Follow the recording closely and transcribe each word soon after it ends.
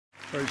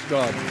Praise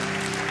God.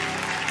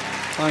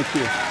 Thank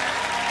you.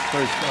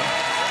 Praise God.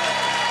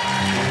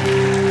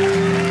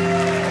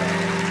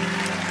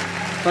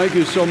 Thank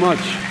you so much.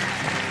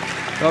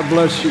 God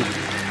bless you.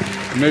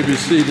 You may be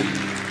seated.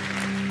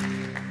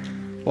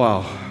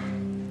 Wow.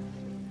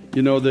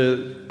 You know,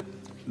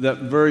 that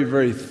very,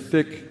 very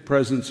thick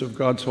presence of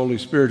God's Holy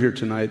Spirit here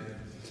tonight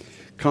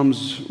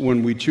comes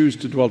when we choose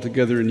to dwell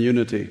together in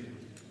unity.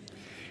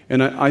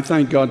 And I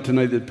thank God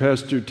tonight that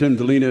Pastor Tim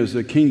Delina is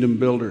a kingdom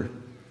builder.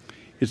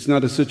 It's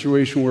not a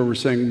situation where we're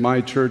saying my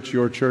church,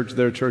 your church,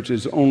 their church.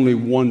 Is only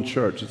one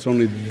church. It's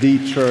only the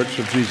church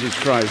of Jesus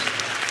Christ.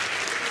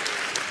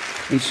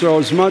 And so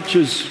as much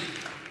as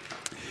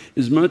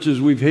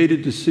we've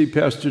hated to see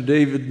Pastor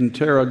David and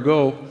Tara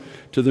go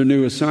to their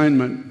new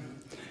assignment,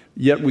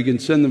 yet we can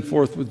send them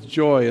forth with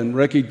joy and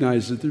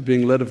recognize that they're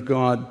being led of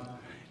God.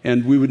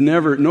 And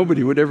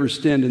nobody would ever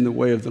stand in the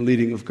way of the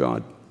leading of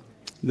God.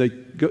 The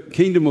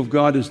kingdom of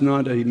God is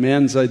not a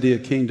man's idea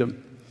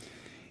kingdom.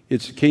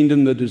 It's a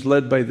kingdom that is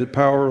led by the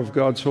power of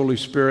God's Holy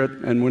Spirit.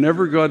 And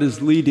whenever God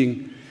is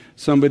leading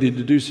somebody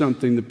to do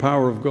something, the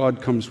power of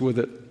God comes with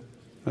it.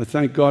 I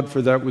thank God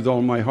for that with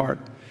all my heart.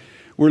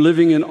 We're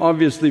living in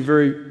obviously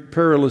very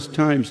perilous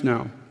times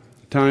now,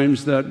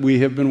 times that we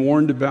have been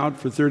warned about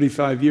for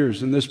 35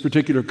 years in this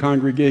particular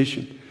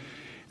congregation.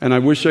 And I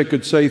wish I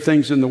could say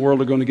things in the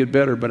world are going to get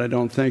better, but I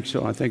don't think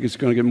so. I think it's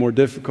going to get more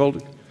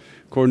difficult.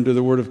 According to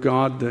the Word of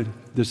God, the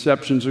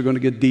deceptions are going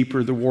to get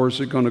deeper, the wars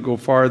are going to go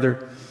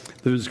farther.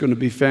 There's going to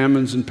be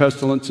famines and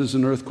pestilences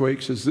and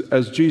earthquakes,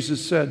 as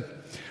Jesus said.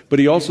 But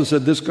he also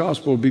said this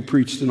gospel will be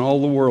preached in all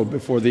the world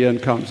before the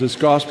end comes. This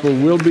gospel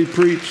will be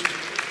preached.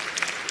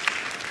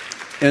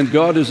 And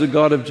God is a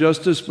God of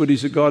justice, but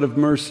he's a God of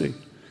mercy.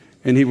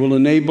 And he will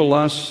enable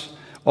us,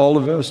 all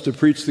of us, to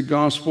preach the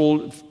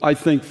gospel, I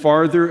think,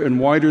 farther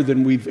and wider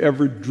than we've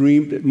ever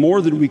dreamed,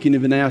 more than we can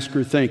even ask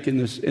or think in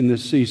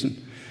this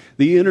season.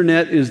 The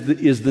internet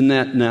is the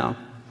net now.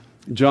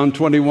 John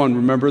 21,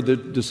 remember the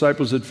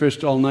disciples had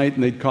fished all night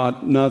and they'd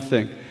caught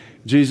nothing.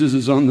 Jesus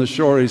is on the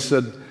shore. He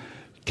said,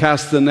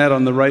 cast the net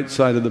on the right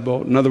side of the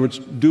boat. In other words,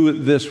 do it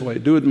this way.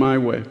 Do it my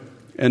way.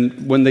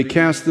 And when they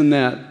cast the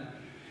net,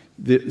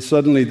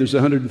 suddenly there's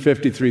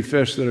 153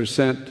 fish that are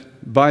sent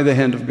by the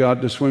hand of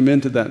God to swim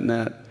into that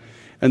net.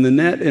 And the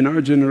net in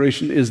our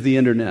generation is the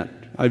internet.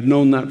 I've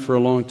known that for a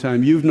long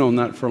time. You've known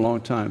that for a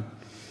long time.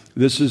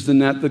 This is the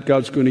net that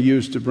God's going to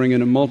use to bring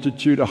in a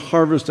multitude, a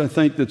harvest, I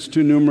think, that's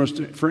too numerous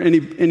for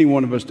any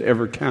one of us to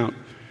ever count.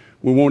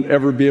 We won't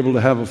ever be able to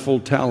have a full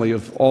tally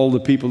of all the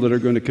people that are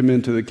going to come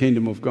into the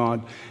kingdom of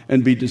God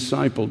and be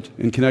discipled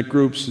in connect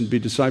groups and be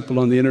discipled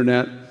on the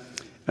internet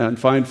and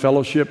find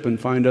fellowship and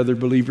find other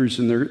believers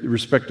in their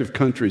respective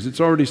countries.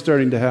 It's already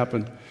starting to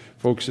happen,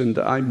 folks, and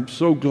I'm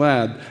so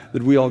glad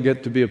that we all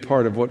get to be a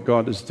part of what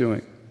God is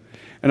doing.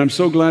 And I'm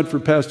so glad for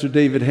Pastor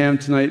David Ham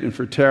tonight and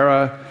for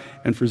Tara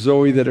and for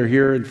Zoe that are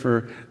here, and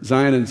for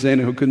Zion and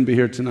Zana who couldn't be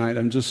here tonight.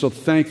 I'm just so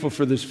thankful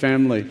for this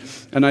family.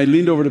 And I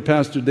leaned over to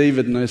Pastor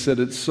David and I said,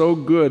 it's so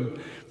good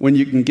when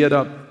you can get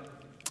up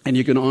and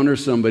you can honor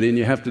somebody and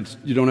you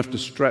don't have to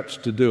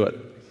stretch to do it.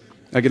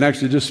 I can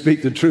actually just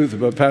speak the truth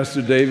about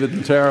Pastor David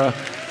and Tara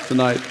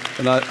tonight.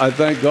 And I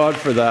thank God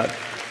for that.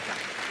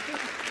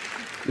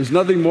 There's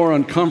nothing more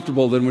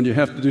uncomfortable than when you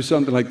have to do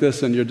something like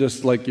this and you're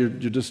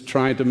just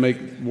trying to make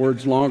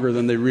words longer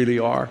than they really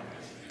are.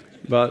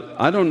 But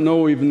I don't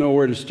even know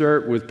where to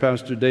start with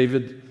Pastor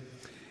David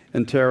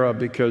and Tara,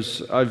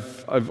 because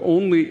I've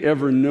only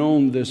ever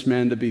known this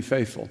man to be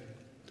faithful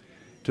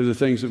to the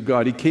things of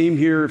God. He came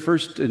here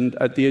first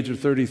at the age of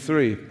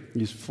 33.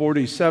 He's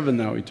 47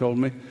 now, he told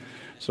me.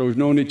 So we've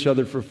known each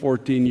other for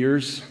 14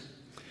 years.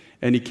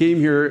 And he came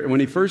here, when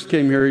he first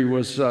came here, he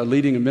was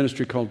leading a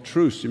ministry called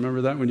Truce. You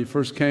remember that when he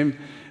first came?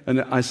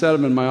 And I sat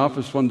him in my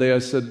office one day. I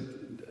said,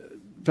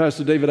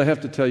 Pastor David, I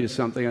have to tell you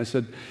something. I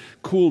said,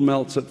 cool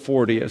melts at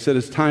 40. I said,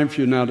 it's time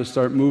for you now to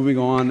start moving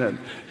on. And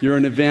you're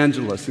an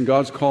evangelist, and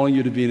God's calling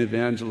you to be an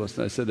evangelist.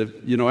 And I said,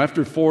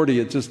 after 40,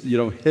 it just,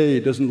 hey,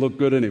 it doesn't look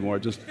good anymore.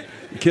 Just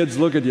kids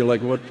look at you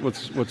like,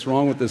 what's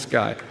wrong with this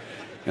guy?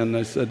 And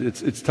I said,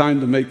 it's time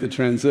to make the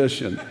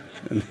transition.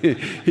 And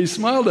he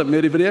smiled at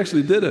me, but he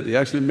actually did it. He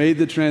actually made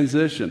the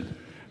transition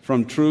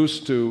from Truce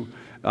to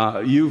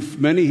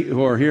many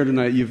who are here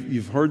tonight.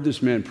 You've heard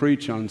this man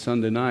preach on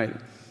Sunday night,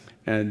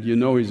 and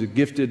he's a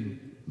gifted,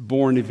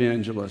 born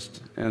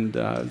evangelist, and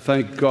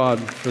thank God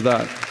for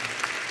that.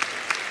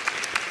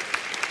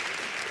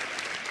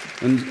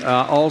 And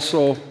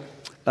also,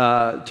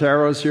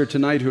 Tara's here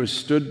tonight, who has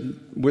stood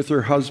with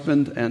her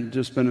husband and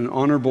just been an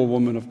honorable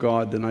woman of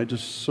God. And I'm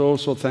just so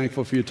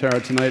thankful for you, Tara,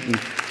 tonight, and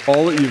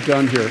all that you've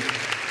done here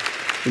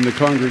in the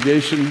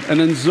congregation. And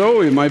then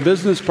Zoe, my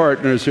business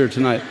partner, is here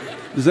tonight.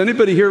 Does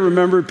anybody here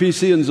remember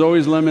PC and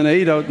Zoe's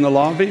Lemonade out in the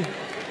lobby?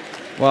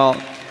 Well,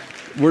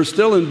 we're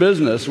still in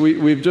business.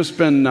 We've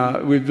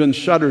been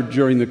shuttered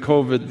during the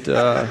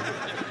COVID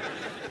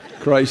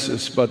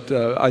crisis, but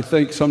I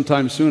think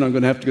sometime soon I'm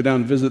going to have to go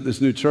down and visit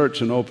this new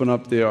church and open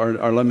up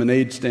our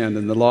lemonade stand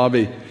in the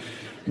lobby.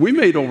 We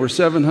made over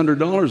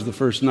 $700 the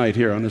first night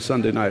here on a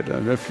Sunday night.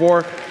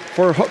 For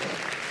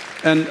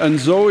And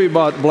Zoe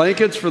bought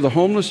blankets for the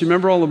homeless. You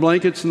remember all the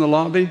blankets in the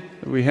lobby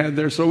that we had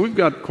there? So we've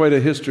got quite a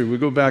history. We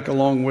go back a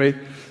long way.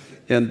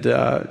 And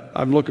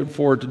I'm looking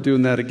forward to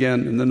doing that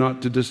again in the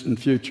not-too-distant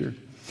future.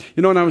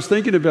 You know, when I was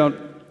thinking about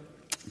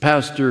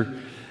Pastor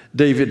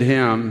David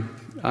Ham,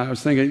 I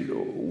was thinking,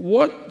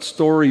 what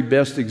story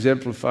best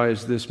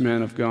exemplifies this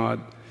man of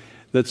God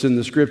that's in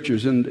the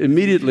Scriptures? And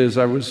immediately as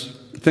I was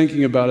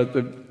thinking about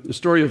it, the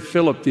story of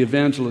Philip the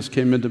evangelist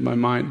came into my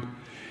mind.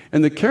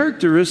 And the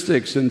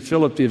characteristics in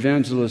Philip the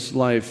evangelist's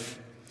life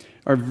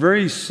are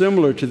very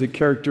similar to the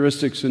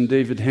characteristics in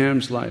David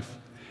Ham's life.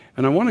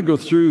 And I want to go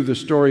through the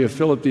story of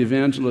Philip the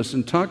evangelist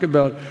and talk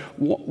about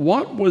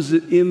what was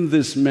it in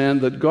this man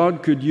that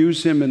God could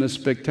use him in a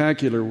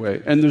spectacular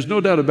way. And there's no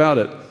doubt about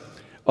it.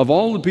 Of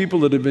all the people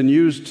that have been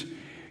used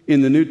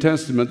in the New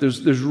Testament,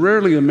 there's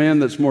rarely a man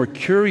that's more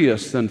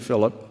curious than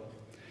Philip,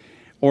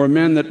 or a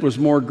man that was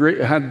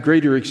had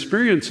greater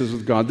experiences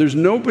with God. There's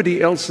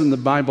nobody else in the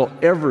Bible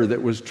ever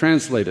that was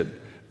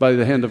translated by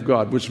the hand of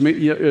God.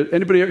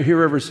 Anybody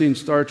here ever seen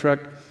Star Trek?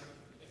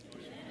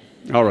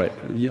 All right.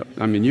 Yep.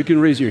 I mean, you can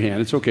raise your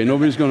hand. It's okay.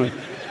 Nobody's going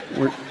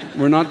to.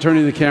 We're not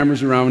turning the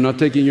cameras around. We're not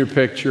taking your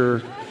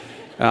picture.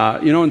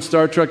 In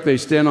Star Trek, they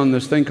stand on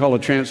this thing called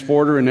a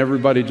transporter, and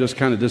everybody just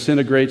kind of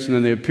disintegrates, and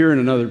then they appear in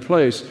another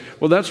place.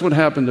 Well, that's what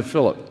happened to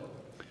Philip.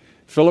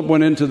 Philip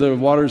went into the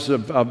waters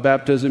of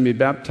baptism. He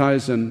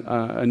baptized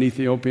an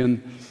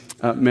Ethiopian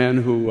man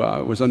who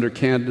was under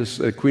Candace,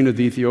 queen of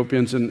the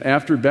Ethiopians. And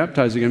after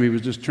baptizing him, he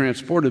was just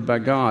transported by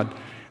God.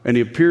 And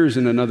he appears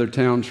in another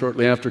town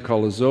shortly after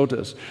called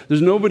Azotus.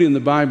 There's nobody in the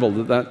Bible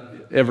that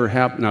ever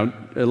happened. Now,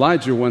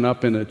 Elijah went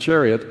up in a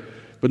chariot,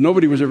 but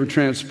nobody was ever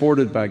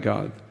transported by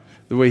God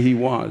the way he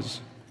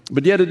was.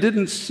 But yet it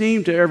didn't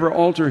seem to ever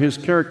alter his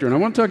character. And I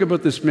want to talk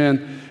about this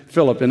man,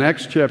 Philip, in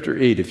Acts chapter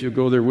 8. If you'll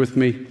go there with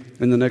me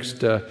in the next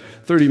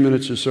 30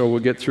 minutes or so, we'll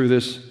get through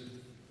this.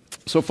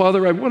 So,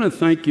 Father, I want to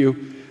thank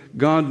you,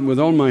 God, with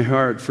all my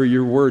heart for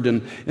your word.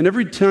 And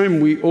every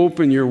time we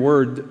open your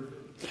word,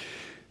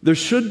 there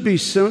should be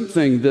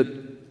something that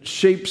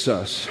shapes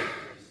us,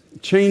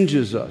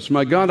 changes us.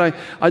 My God,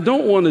 I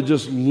don't want to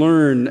just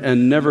learn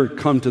and never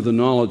come to the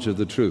knowledge of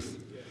the truth.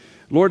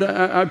 Lord,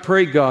 I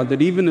pray, God,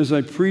 that even as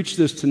I preach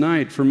this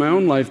tonight for my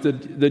own life,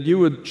 that you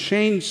would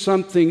change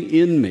something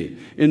in me,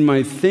 in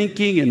my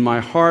thinking, in my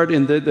heart,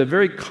 and that the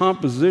very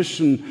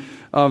composition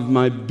of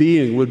my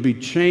being would be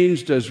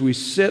changed as we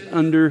sit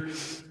under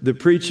the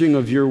preaching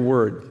of your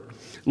word.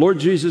 Lord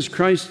Jesus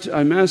Christ,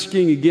 I'm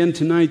asking again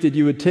tonight that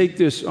you would take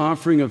this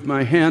offering of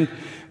my hand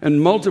and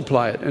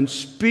multiply it and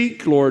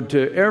speak, Lord,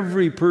 to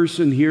every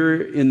person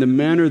here in the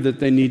manner that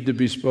they need to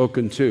be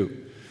spoken to.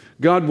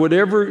 God,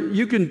 whatever,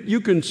 you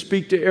can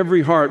speak to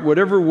every heart,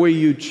 whatever way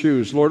you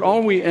choose. Lord,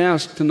 all we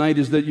ask tonight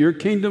is that your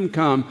kingdom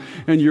come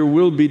and your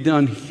will be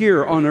done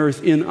here on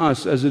earth in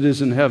us as it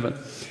is in heaven.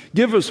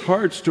 Give us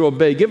hearts to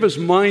obey. Give us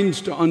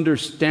minds to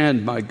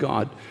understand, my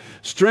God.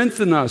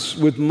 Strengthen us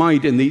with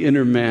might in the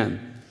inner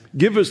man.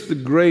 Give us the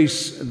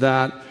grace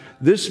that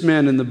this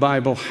man in the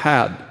Bible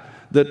had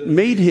that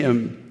made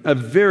him a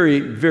very,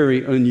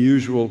 very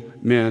unusual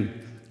man,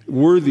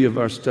 worthy of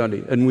our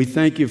study. And we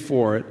thank you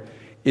for it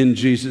in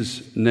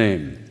Jesus'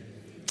 name.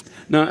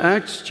 Now,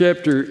 Acts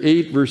chapter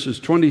 8, verses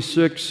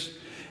 26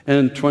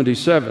 and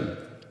 27.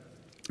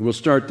 We'll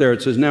start there.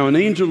 It says, "Now an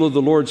angel of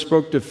the Lord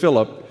spoke to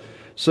Philip,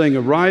 saying,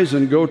 Arise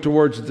and go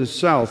towards the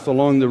south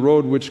along the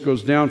road which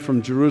goes down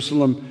from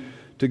Jerusalem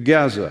to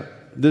Gaza.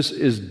 This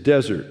is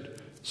desert.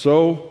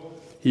 So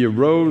he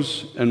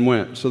arose and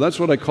went." So that's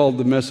what I called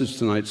the message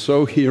tonight.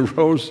 So he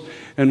arose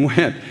and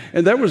went.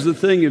 And that was the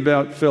thing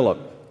about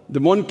Philip. The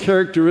one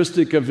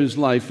characteristic of his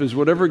life is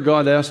whatever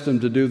God asked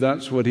him to do,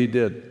 that's what he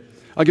did.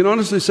 I can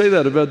honestly say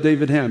that about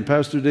David Ham,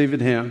 Pastor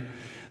David Ham,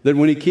 that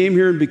when he came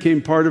here and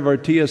became part of our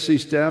TSC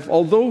staff,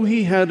 although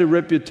he had a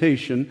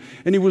reputation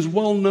and he was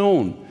well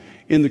known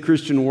in the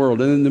Christian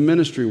world and in the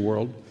ministry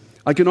world,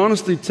 I can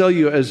honestly tell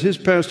you as his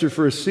pastor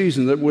for a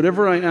season that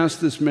whatever I asked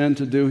this man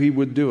to do, he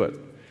would do it.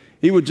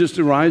 He would just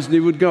arise and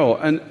he would go.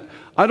 And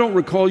I don't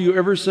recall you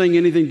ever saying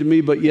anything to me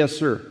but, "Yes,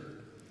 sir."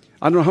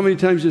 I don't know how many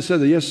times you said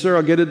that. "Yes, sir,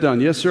 I'll get it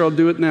done. Yes, sir, I'll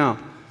do it now."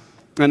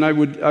 And I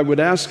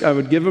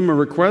would give him a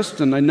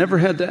request, and I never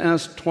had to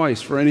ask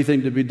twice for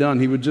anything to be done.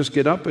 He would just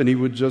get up and he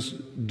would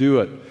just do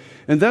it.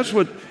 And that's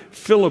what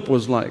Philip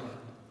was like.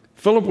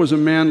 Philip was a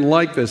man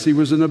like this. He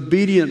was an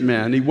obedient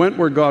man. He went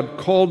where God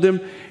called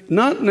him,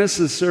 not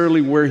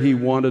necessarily where he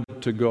wanted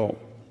to go.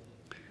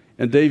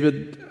 And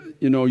David,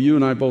 you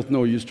and I both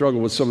know you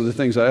struggle with some of the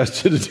things I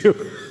asked you to do.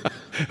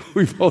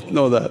 We both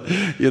know that.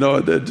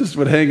 That just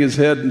would hang his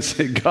head and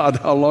say, "God,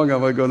 how long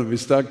am I going to be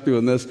stuck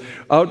doing this?"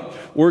 Out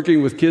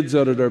working with kids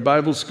out at our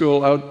Bible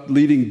school, out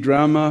leading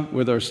drama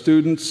with our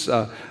students.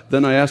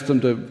 Then I asked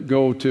them to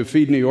go to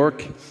Feed New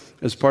York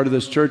as part of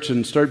this church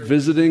and start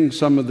visiting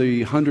some of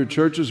the 100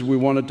 churches we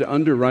wanted to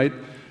underwrite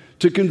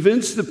to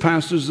convince the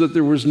pastors that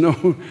there was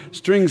no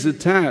strings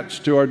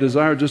attached to our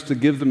desire just to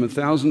give them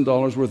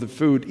 $1,000 worth of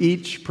food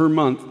each per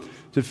month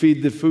to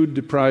feed the food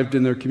deprived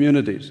in their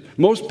communities.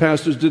 Most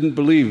pastors didn't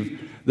believe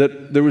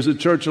that there was a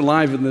church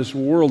alive in this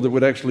world that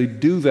would actually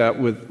do that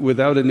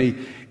without any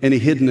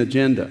hidden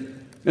agenda.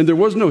 And there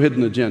was no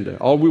hidden agenda.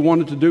 All we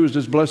wanted to do was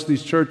just bless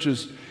these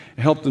churches,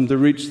 help them to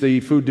reach the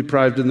food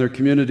deprived in their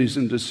communities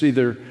and to see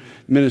their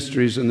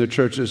ministries and their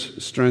churches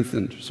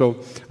strengthened. So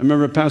I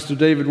remember Pastor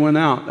David went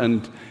out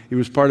and he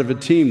was part of a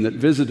team that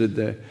visited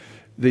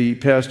the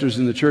pastors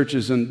in the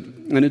churches,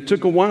 and it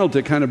took a while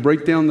to kind of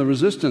break down the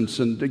resistance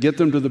and to get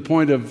them to the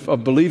point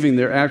of believing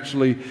there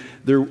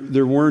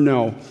was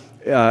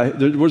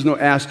no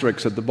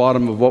asterisks at the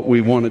bottom of what we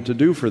wanted to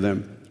do for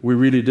them. We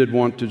really did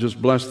want to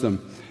just bless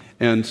them,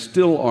 and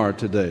still are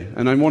today.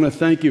 And I want to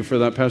thank you for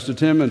that, Pastor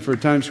Tim, and for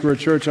Times Square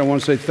Church. I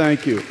want to say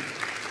thank you.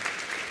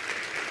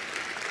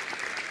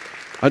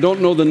 I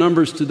don't know the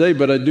numbers today,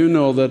 but I do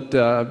know that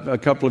a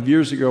couple of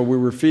years ago we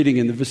were feeding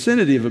in the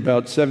vicinity of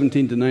about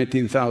 17,000 to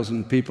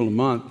 19,000 people a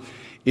month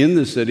in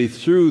the city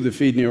through the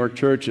Feed New York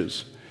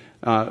churches.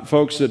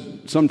 Folks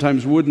that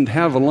sometimes wouldn't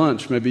have a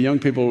lunch, maybe young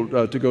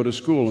people to go to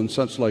school and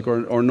such like,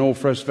 or no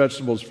fresh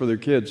vegetables for their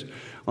kids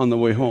on the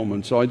way home.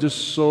 And so I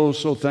just so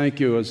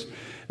thank you,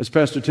 as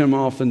Pastor Tim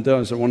often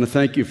does. I want to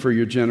thank you for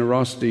your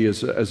generosity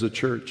as a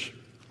church.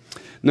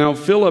 Now,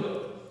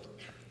 Philip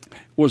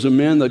was a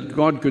man that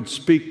God could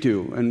speak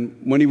to, and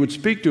when he would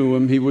speak to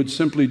him, he would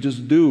simply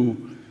just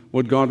do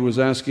what God was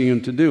asking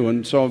him to do.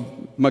 And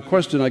so my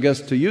question, I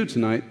guess, to you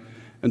tonight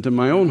and to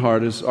my own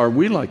heart is, are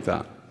we like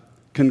that?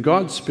 Can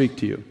God speak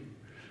to you?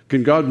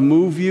 Can God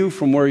move you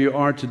from where you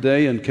are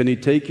today, and can He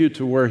take you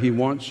to where He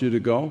wants you to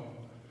go?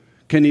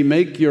 Can He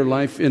make your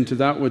life into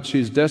that which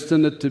He's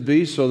destined it to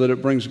be so that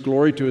it brings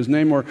glory to His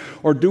name?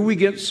 Or do we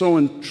get so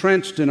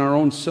entrenched in our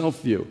own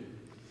self-view,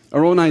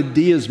 our own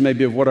ideas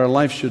maybe of what our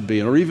life should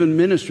be, or even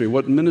ministry,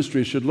 what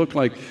ministry should look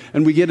like,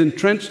 and we get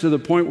entrenched to the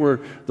point where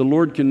the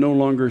Lord can no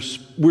longer,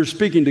 we're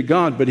speaking to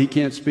God, but He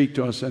can't speak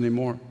to us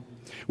anymore.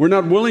 We're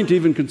not willing to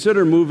even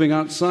consider moving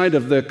outside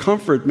of the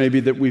comfort maybe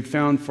that we've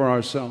found for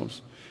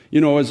ourselves. You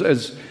know,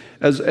 as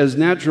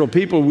natural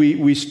people,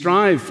 we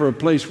strive for a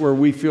place where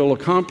we feel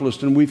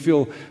accomplished and we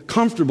feel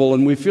comfortable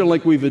and we feel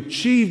like we've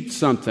achieved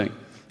something.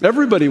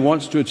 Everybody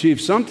wants to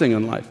achieve something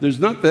in life. There's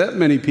not that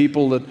many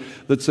people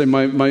that say,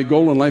 my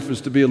goal in life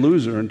is to be a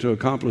loser and to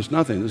accomplish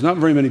nothing. There's not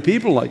very many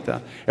people like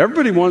that.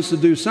 Everybody wants to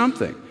do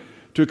something,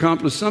 to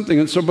accomplish something.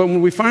 And so, but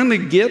when we finally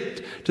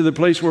get to the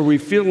place where we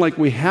feel like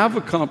we have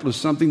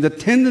accomplished something, the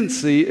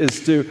tendency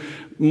is to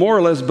more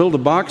or less build a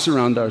box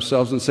around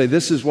ourselves and say,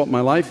 this is what my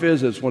life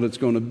is, it's what it's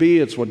going to be,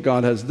 it's what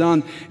God has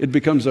done. It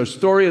becomes our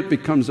story, it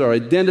becomes our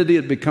identity,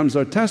 it becomes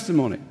our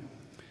testimony.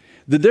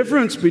 The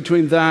difference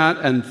between that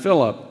and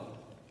Philip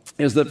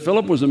is that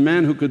Philip was a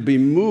man who could be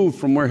moved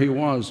from where he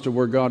was to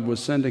where God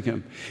was sending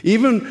him.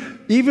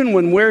 Even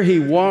when where he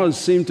was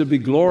seemed to be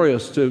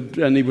glorious,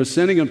 and he was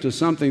sending him to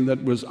something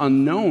that was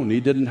unknown. He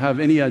didn't have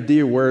any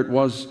idea where it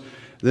was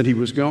that he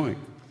was going.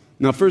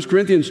 Now, 1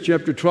 Corinthians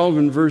chapter 12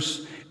 and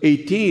verse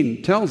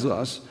 18 tells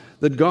us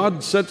that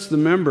God sets the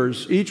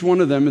members, each one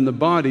of them in the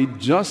body,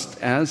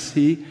 just as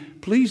He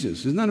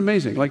pleases. Isn't that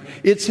amazing? Like,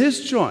 it's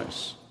His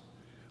choice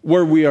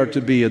where we are to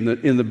be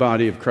in the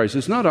body of Christ.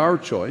 It's not our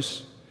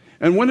choice.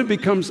 And when it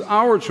becomes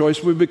our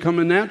choice, we become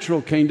a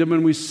natural kingdom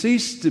and we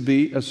cease to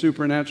be a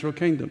supernatural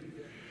kingdom.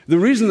 The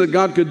reason that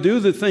God could do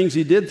the things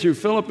He did through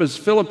Philip is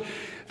Philip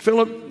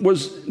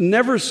was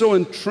never so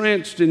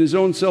entrenched in his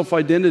own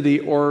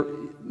self-identity or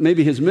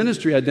maybe his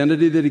ministry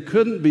identity that he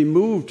couldn't be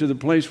moved to the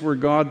place where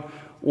God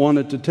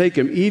wanted to take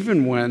him,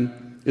 even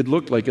when it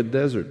looked like a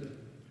desert.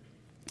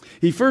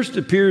 He first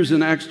appears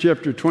in Acts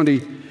chapter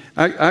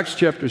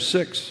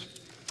 6,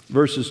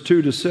 verses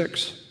 2 to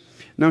 6.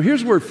 Now,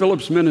 here's where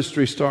Philip's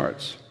ministry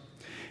starts.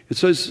 It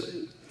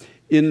says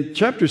in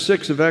chapter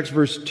 6 of Acts,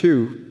 verse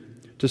 2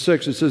 to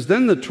 6, it says,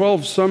 Then the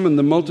 12 summoned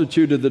the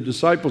multitude of the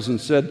disciples and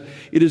said,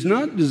 It is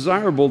not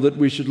desirable that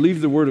we should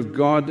leave the word of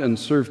God and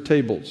serve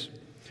tables.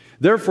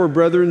 Therefore,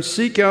 brethren,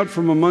 seek out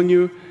from among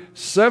you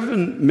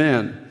 7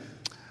 men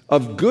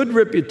of good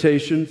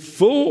reputation,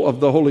 full of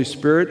the Holy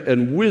Spirit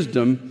and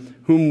wisdom,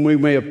 whom we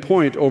may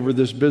appoint over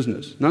this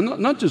business. Now,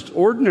 not just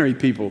ordinary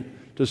people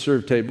to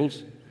serve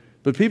tables,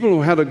 but people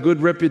who had a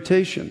good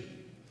reputation.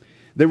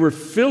 They were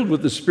filled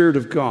with the Spirit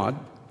of God,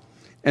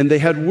 and they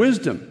had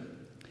wisdom.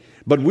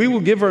 But we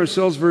will give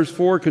ourselves, verse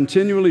 4,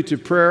 continually to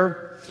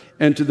prayer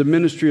and to the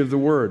ministry of the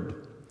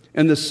word.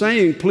 And the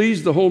saying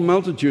pleased the whole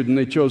multitude, and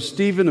they chose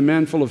Stephen, a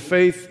man full of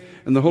faith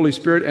and the Holy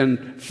Spirit,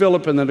 and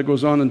Philip, and then it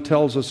goes on and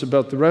tells us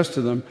about the rest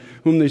of them,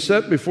 whom they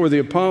set before the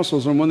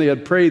apostles, and when they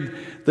had prayed,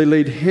 they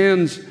laid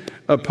hands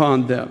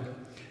upon them.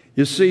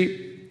 You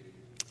see,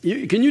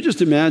 can you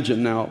just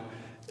imagine now,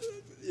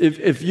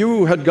 if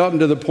you had gotten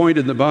to the point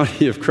in the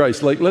body of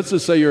Christ, like let's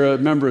just say you're a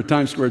member of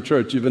Times Square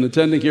Church, you've been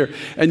attending here,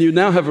 and you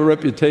now have a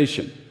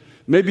reputation.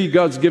 Maybe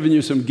God's given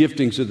you some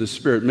giftings of the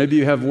Spirit. Maybe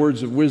you have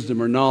words of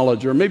wisdom or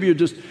knowledge, or maybe you're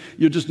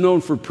just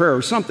known for prayer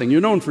or something.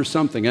 You're known for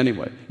something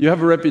anyway. You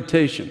have a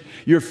reputation.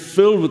 You're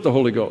filled with the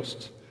Holy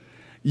Ghost.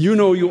 You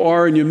know you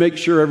are, and you make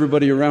sure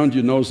everybody around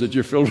you knows that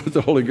you're filled with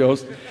the Holy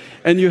Ghost.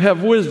 And you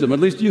have wisdom. At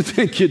least you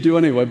think you do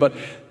anyway. But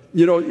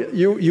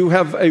you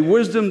have a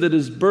wisdom that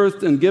is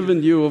birthed and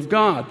given you of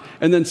God.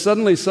 And then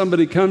suddenly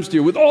somebody comes to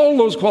you with all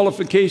those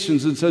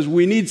qualifications and says,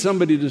 we need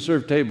somebody to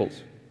serve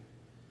tables.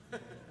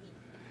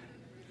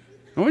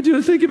 I want you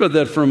to think about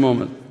that for a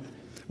moment.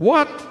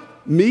 What?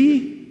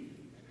 Me?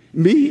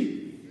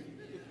 Me?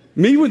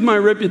 Me with my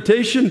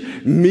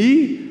reputation?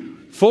 Me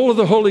full of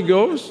the Holy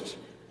Ghost?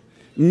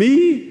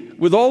 Me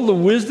with all the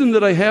wisdom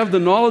that I have, the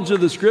knowledge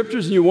of the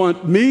Scriptures, and you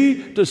want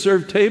me to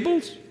serve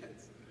tables?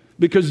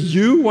 Because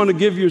you want to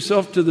give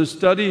yourself to the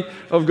study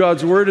of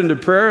God's Word and to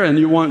prayer, and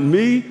you want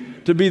me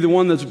to be the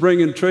one that's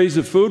bringing trays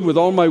of food with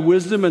all my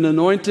wisdom and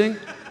anointing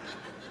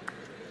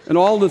and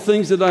all the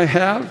things that I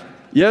have?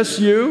 Yes,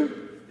 you.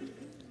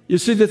 You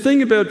see, the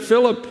thing about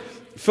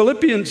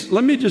Philippians,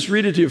 let me just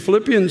read it to you.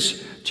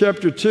 Philippians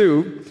chapter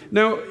 2.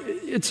 Now,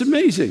 it's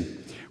amazing.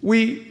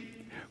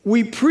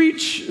 We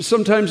preach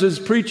sometimes as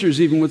preachers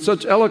even with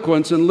such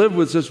eloquence and live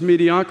with such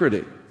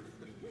mediocrity.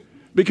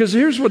 Because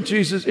here's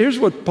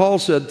what Paul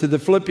said to the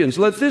Philippians.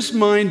 Let this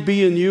mind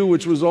be in you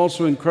which was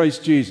also in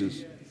Christ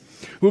Jesus,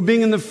 who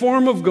being in the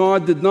form of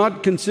God did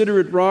not consider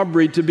it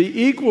robbery to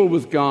be equal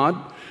with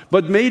God,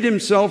 but made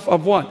himself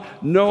of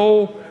what?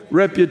 No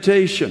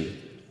reputation.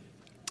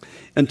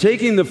 And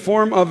taking the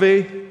form of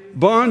a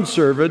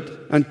bondservant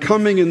and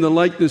coming in the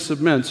likeness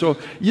of men. So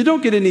you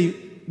don't get any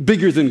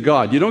bigger than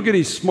God. You don't get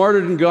any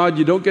smarter than God.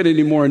 You don't get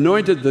any more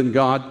anointed than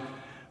God.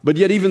 But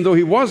yet, even though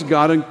he was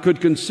God and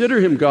could consider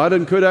him God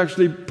and could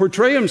actually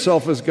portray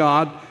himself as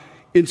God,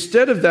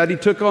 instead of that, he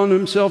took on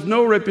himself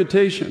no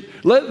reputation.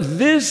 Let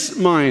this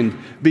mind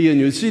be in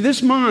you. See,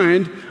 this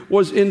mind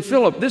was in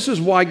Philip. This is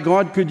why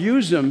God could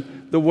use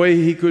him the way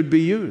he could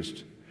be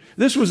used.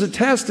 This was a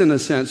test in a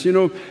sense.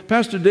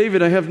 Pastor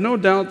David, I have no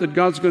doubt that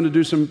God's going to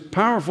do some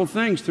powerful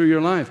things through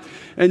your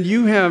life. And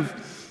you have,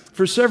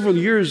 for several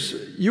years,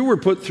 you were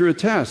put through a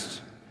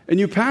test. And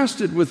you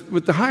passed it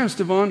with the highest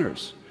of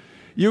honors.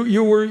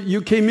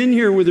 You came in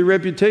here with a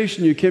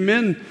reputation. You came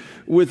in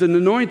with an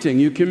anointing.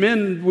 You came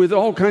in with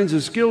all kinds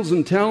of skills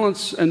and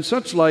talents and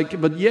such like.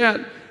 But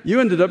yet, you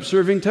ended up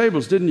serving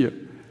tables, didn't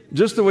you?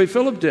 Just the way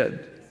Philip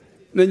did.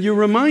 And you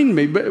remind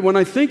me, but when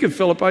I think of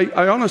Philip,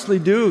 I honestly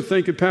do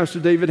think of Pastor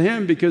David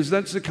Ham, because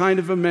that's the kind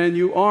of a man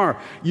you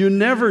are. You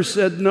never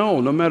said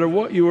no matter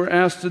what you were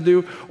asked to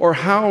do or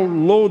how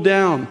low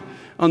down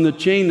on the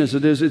chain as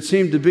it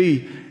seemed to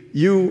be.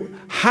 You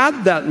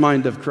had that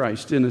mind of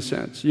Christ in a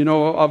sense,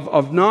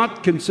 of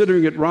not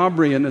considering it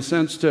robbery in a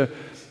sense to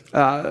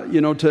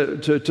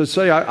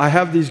say, I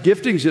have these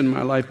giftings in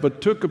my life,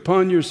 but took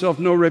upon yourself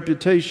no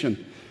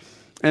reputation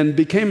and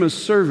became a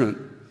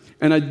servant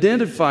and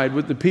identified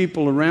with the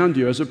people around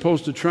you, as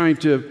opposed to trying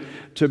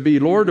to be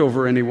Lord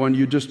over anyone.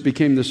 You just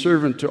became the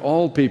servant to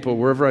all people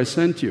wherever I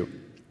sent you.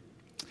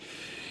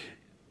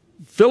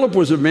 Philip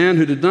was a man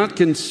who did not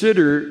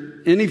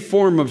consider any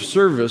form of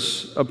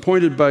service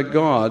appointed by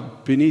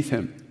God beneath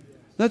him.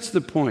 That's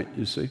the point,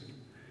 you see.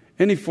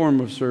 Any form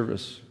of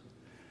service.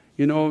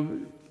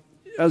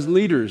 As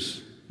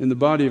leaders in the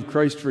body of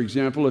Christ, for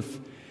example, if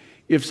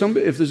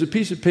there's a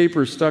piece of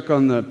paper stuck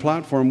on the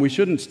platform, we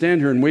shouldn't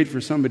stand here and wait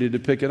for somebody to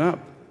pick it up.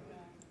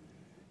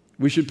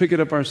 We should pick it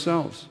up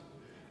ourselves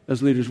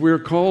as leaders. We are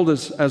called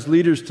as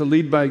leaders to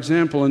lead by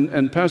example.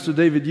 And Pastor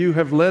David, you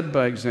have led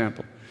by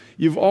example.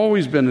 You've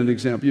always been an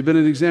example. You've been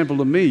an example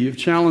to me. You've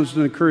challenged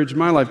and encouraged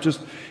my life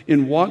just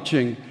in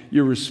watching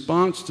your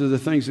response to the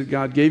things that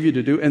God gave you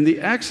to do and the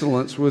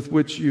excellence with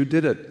which you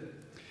did it.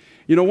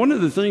 One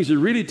of the things that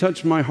really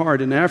touched my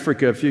heart in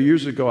Africa a few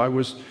years ago, I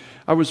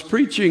was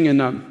preaching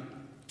in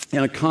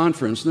a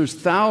conference. There's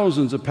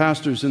thousands of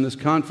pastors in this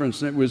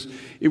conference, and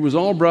it was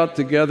all brought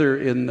together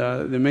in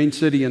the main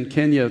city in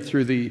Kenya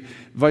through the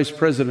vice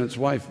president's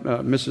wife,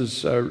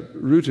 Mrs.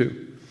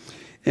 Ruto.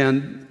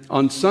 And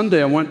on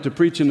Sunday, I went to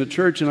preach in a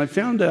church, and I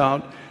found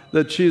out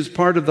that she is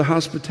part of the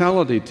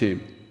hospitality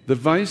team. The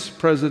vice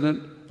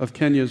president of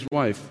Kenya's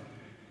wife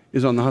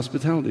is on the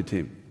hospitality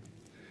team.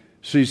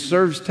 She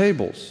serves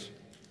tables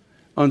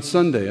on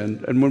Sunday.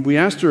 And when we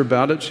asked her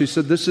about it, she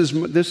said, this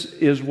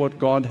is what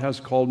God has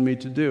called me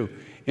to do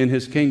in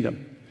his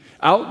kingdom.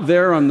 Out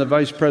there, I'm the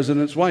vice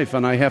president's wife,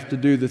 and I have to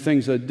do the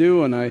things I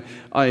do, and I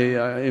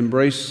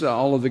embrace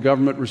all of the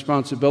government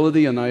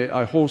responsibility, and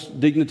I host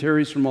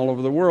dignitaries from all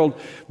over the world.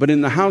 But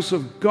in the house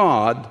of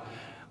God,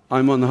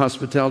 I'm on the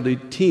hospitality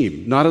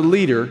team. Not a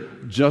leader,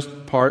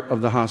 just part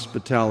of the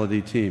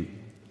hospitality team.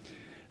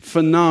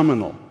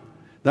 Phenomenal.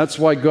 That's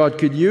why God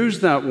could use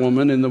that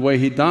woman in the way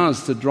he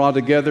does to draw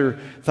together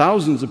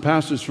thousands of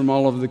pastors from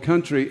all over the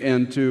country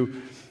and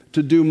to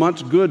do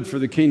much good for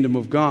the kingdom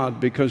of God,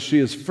 because she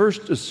is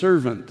first a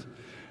servant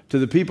to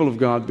the people of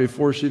God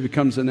before she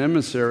becomes an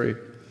emissary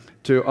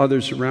to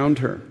others around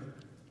her.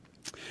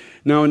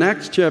 Now in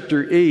Acts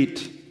chapter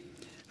 8,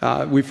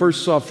 we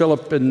first saw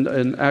Philip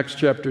in Acts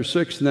chapter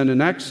 6, and then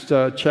in Acts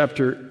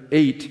chapter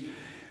 8,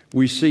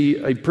 we see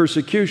a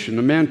persecution.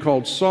 A man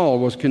called Saul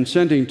was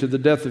consenting to the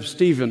death of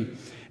Stephen,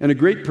 and a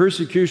great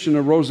persecution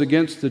arose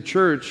against the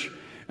church,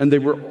 and they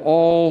were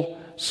all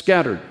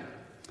scattered.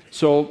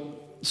 So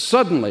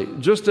suddenly,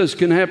 just as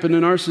can happen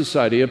in our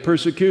society, a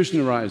persecution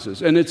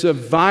arises, and it's a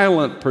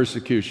violent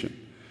persecution.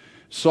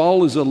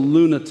 Saul is a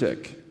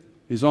lunatic.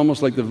 He's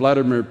almost like the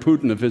Vladimir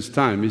Putin of his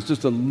time. He's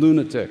just a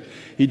lunatic.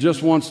 He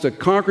just wants to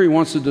conquer. He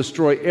wants to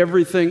destroy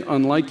everything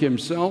unlike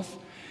himself.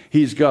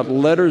 He's got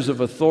letters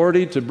of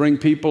authority to bring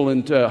people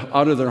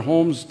out of their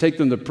homes, take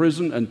them to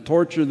prison, and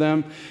torture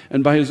them.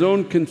 And by his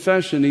own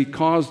confession, he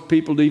caused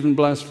people to even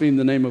blaspheme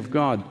the name of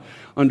God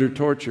under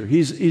torture.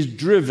 He's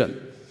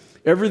driven.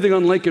 Everything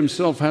unlike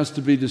himself has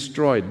to be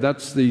destroyed.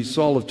 That's the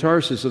Saul of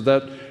Tarsus of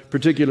that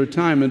particular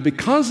time. And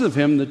because of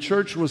him, the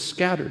church was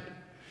scattered.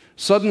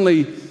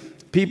 Suddenly,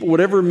 people,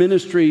 whatever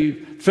ministry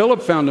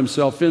Philip found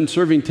himself in,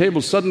 serving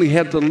tables, suddenly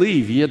had to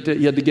leave. He had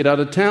to get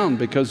out of town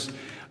because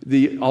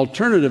the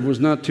alternative was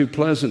not too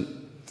pleasant.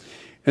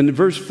 And in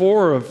verse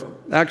 4 of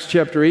Acts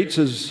chapter 8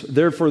 says,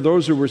 "Therefore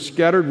those who were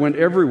scattered went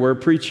everywhere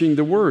preaching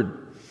the word.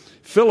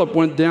 Philip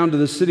went down to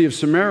the city of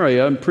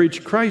Samaria and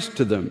preached Christ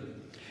to them.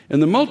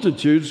 And the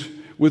multitudes,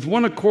 with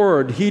one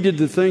accord, heeded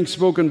the things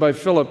spoken by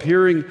Philip,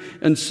 hearing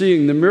and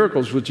seeing the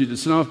miracles which he did."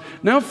 So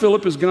now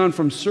Philip has gone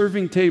from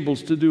serving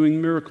tables to doing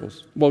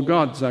miracles. Well,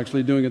 God's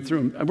actually doing it through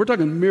him. And we're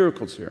talking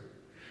miracles here.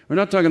 We're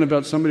not talking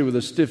about somebody with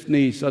a stiff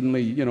knee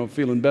suddenly,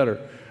 feeling better.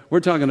 We're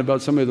talking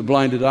about somebody with a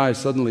blinded eye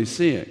suddenly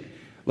seeing.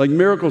 Like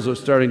miracles are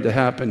starting to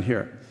happen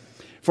here.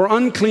 "For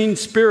unclean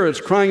spirits,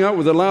 crying out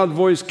with a loud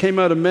voice, came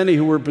out of many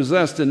who were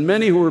possessed, and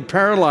many who were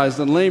paralyzed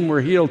and lame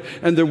were healed,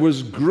 and there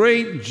was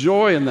great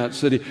joy in that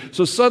city."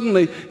 So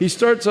suddenly, he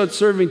starts out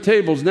serving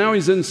tables. Now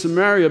he's in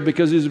Samaria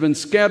because he's been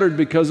scattered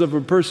because of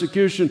a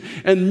persecution,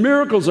 and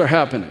miracles are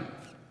happening.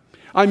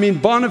 I mean,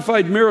 bona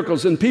fide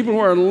miracles, and people who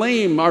are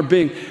lame are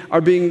being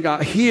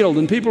healed,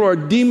 and people who are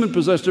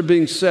demon-possessed are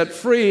being set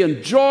free,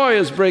 and joy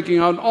is breaking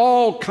out.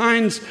 All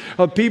kinds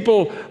of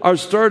people are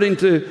starting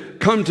to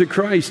come to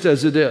Christ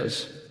as it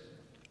is.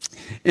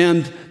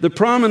 And the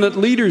prominent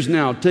leaders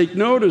now take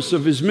notice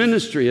of his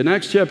ministry. In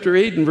Acts chapter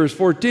 8 and verse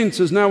 14 it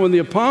says, "Now when the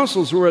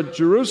apostles who were at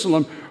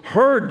Jerusalem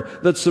heard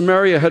that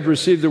Samaria had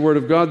received the word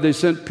of God, they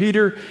sent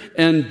Peter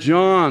and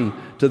John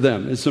to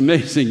them." It's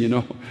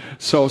amazing,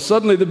 So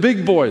suddenly the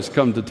big boys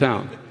come to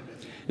town.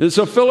 And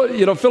so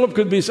Philip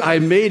could be, "I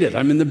made it.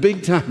 I'm in the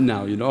big time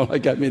now,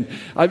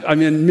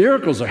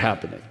 miracles are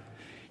happening.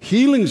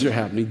 Healings are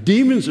happening.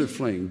 Demons are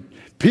fleeing.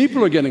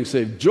 People are getting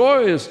saved.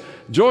 Joy is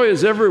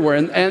everywhere."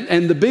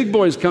 And the big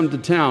boys come to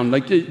town.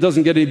 Like, it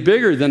doesn't get any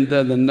bigger than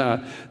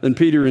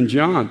Peter and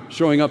John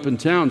showing up in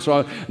town.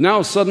 So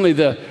now suddenly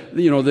the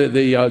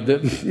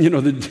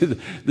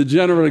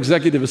general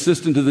executive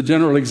assistant to the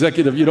general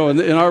executive,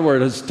 in our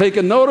word, has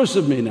taken notice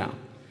of me now.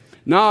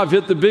 Now I've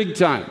hit the big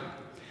time.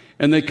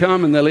 And they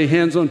come and they lay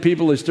hands on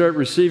people. They start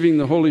receiving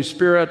the Holy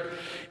Spirit.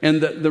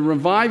 And the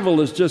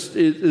revival is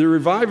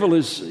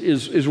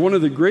one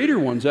of the greater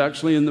ones,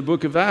 actually, in the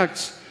book of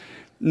Acts.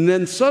 And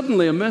then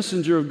suddenly a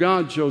messenger of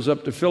God shows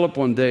up to Philip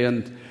one day,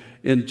 and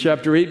in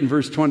chapter 8 and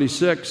verse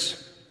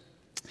 26.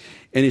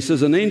 And he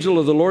says, "An angel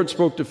of the Lord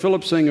spoke to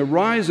Philip, saying,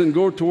 'Arise and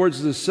go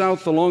towards the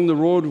south along the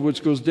road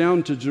which goes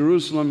down to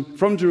Jerusalem,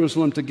 from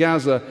Jerusalem to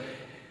Gaza.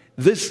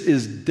 This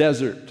is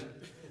desert.'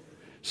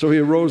 So he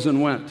arose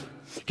and went."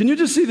 Can you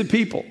just see the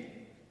people?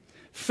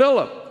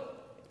 "Philip,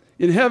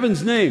 in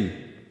heaven's name,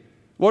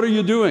 what are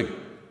you doing?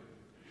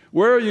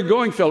 Where are you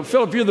going, Philip?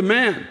 Philip, you're the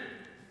man.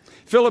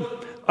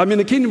 Philip,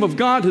 the kingdom of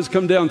God has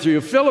come down through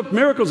you. Philip,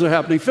 miracles are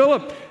happening.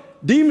 Philip,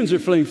 demons are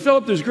fleeing.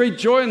 Philip, there's great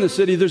joy in the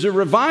city. There's a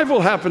revival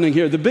happening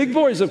here. The big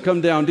boys have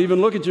come down to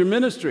even look at your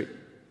ministry."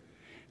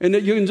 And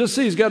you can just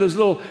see he's got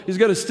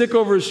a stick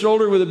over his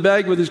shoulder with a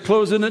bag with his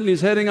clothes in it, and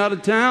he's heading out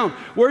of town.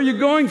 "Where are you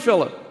going,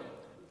 Philip?"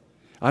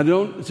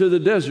 "To the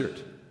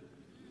desert."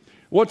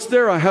 "What's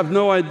there? I have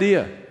no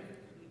idea.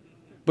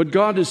 But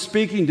God is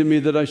speaking to me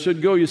that I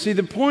should go." You see,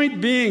 the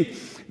point being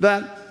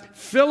that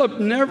Philip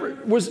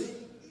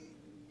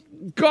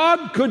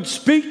God could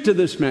speak to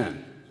this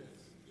man.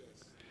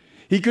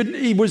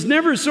 He was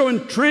never so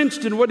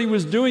entrenched in what he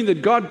was doing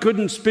that God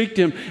couldn't speak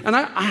to him. And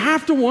I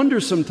have to wonder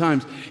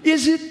sometimes,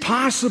 is it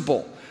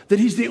possible that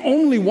he's the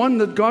only one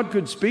that God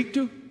could speak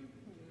to?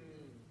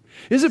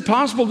 Is it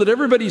possible that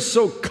everybody's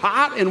so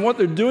caught in what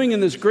they're doing in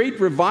this great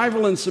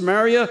revival in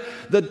Samaria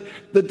that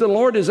the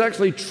Lord is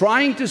actually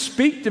trying to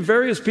speak to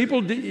various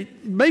people?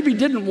 Maybe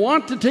didn't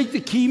want to take the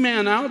key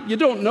man out. You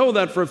don't know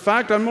that for a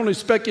fact. I'm only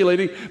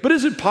speculating. But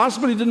is it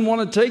possible he didn't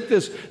want to take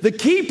the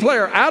key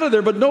player out of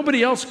there, but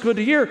nobody else could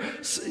hear?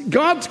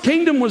 God's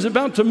kingdom was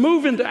about to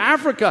move into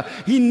Africa.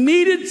 He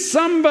needed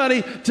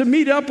somebody to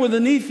meet up with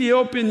an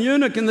Ethiopian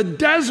eunuch in the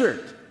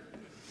desert,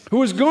 who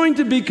was going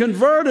to be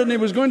converted, and he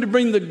was going to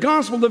bring the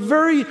gospel, the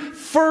very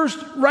first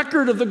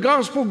record of the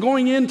gospel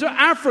going into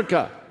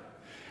Africa.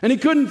 And he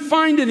couldn't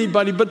find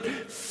anybody, but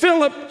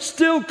Philip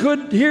still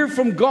could hear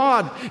from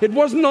God. It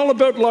wasn't all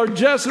about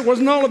largesse. It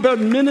wasn't all about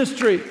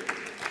ministry.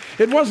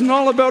 It wasn't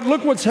all about,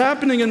 look what's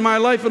happening in my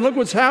life and look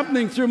what's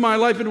happening through my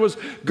life. It was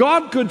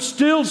God could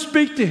still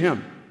speak to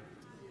him.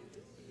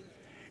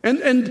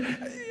 And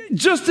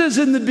just as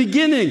in the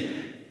beginning,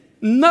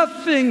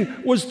 nothing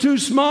was too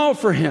small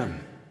for him.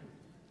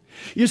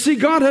 You see,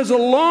 God has a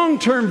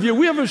long-term view.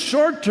 We have a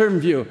short-term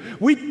view.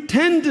 We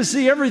tend to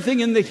see everything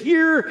in the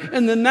here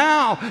and the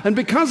now, and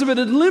because of it,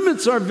 it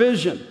limits our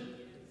vision.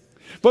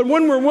 But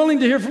when we're willing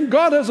to hear from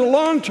God, has a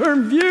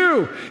long-term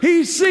view.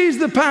 He sees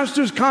the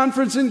pastors'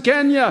 conference in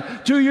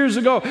Kenya 2 years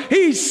ago.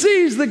 He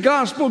sees the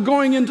gospel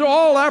going into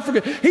all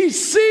Africa. He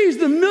sees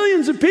the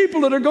millions of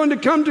people that are going to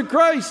come to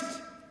Christ.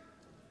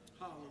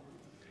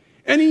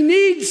 And he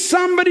needs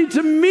somebody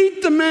to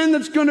meet the man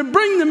that's going to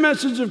bring the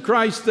message of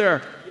Christ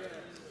there.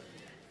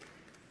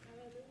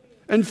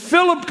 And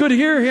Philip could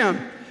hear him.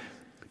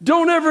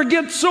 Don't ever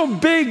get so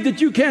big that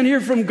you can't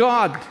hear from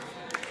God.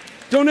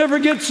 Don't ever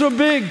get so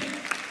big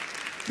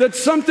that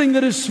something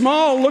that is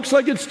small looks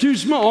like it's too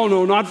small. Oh,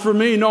 no, not for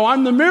me. No,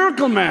 I'm the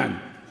miracle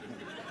man.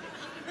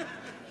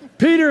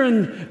 Peter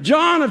and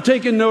John have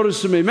taken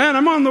notice of me. Man,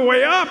 I'm on the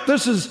way up.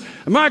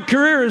 My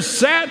career is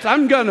set.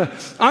 I'm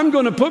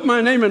gonna put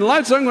my name in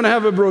lights. I'm gonna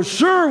have a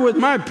brochure with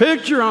my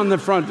picture on the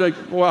front,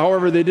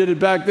 however they did it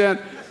back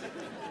then.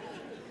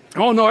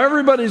 Oh no,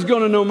 everybody's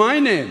gonna know my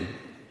name.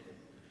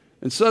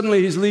 And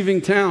suddenly he's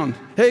leaving town.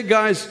 Hey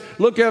guys,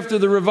 look after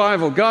the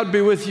revival. God be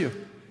with you.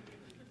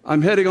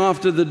 I'm heading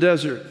off to the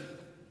desert.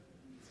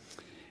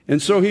 And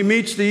so he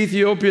meets the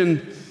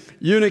Ethiopian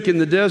eunuch in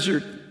the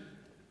desert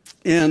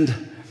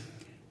and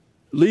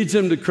leads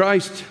him to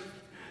Christ,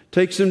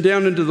 takes him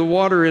down into the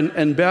water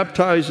and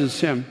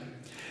baptizes him.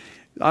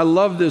 I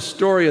love this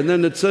story. And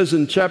then it says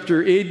in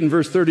chapter 8 and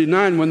verse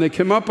 39, when they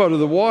came up out of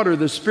the water,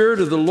 the Spirit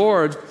of the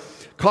Lord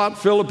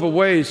caught Philip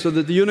away so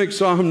that the eunuch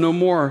saw him no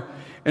more,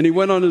 and he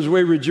went on his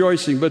way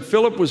rejoicing. But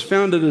Philip was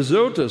found at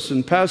Azotus,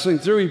 and passing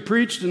through, he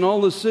preached in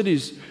all the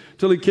cities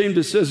till he came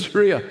to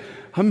Caesarea.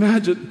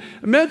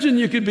 Imagine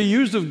you could be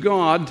used of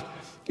God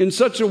in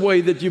such a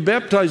way that you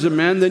baptize a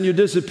man, then you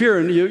disappear,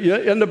 and you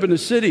end up in a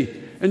city,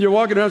 and you're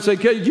walking around saying,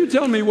 "Can you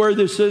tell me where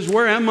this is?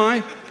 Where am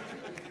I?"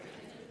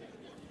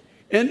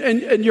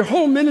 And your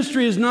whole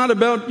ministry is not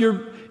about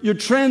you're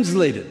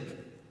translated.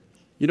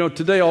 You know,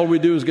 today all we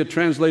do is get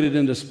translated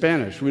into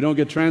Spanish. We don't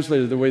get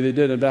translated the way they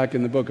did it back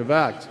in the book of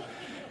Acts.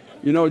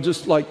 You know,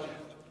 just like,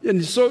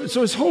 and so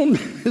his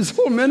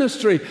whole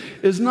ministry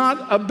is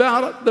not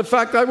about the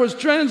fact I was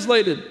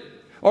translated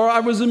or I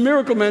was a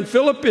miracle man.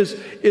 Philip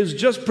is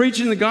just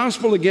preaching the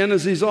gospel again,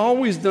 as he's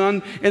always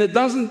done, and it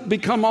doesn't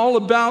become all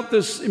about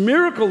this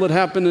miracle that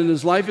happened in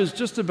his life. It's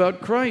just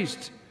about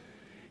Christ.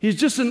 He's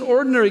just an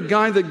ordinary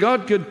guy that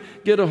God could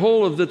get a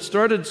hold of, that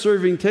started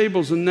serving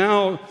tables, and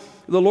now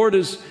the Lord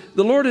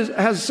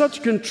has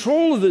such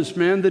control of this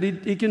man that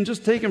he can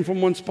just take him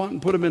from one spot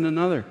and put him in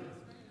another.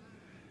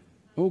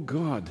 Oh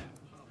God.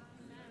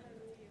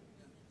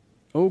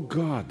 Oh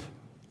God.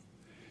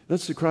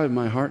 That's the cry of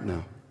my heart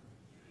now.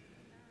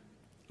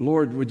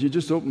 Lord, would you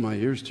just open my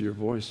ears to your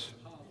voice?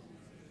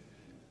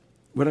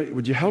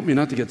 Would you help me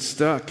not to get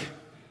stuck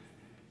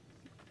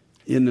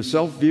in the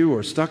self-view,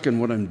 or stuck in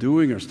what I'm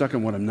doing, or stuck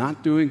in what I'm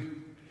not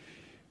doing?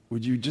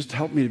 Would you just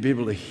help me to be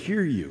able to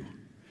hear you?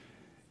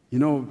 You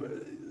know,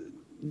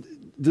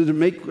 did it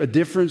make a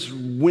difference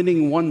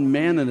winning one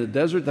man in a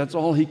desert? That's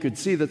all he could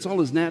see. That's all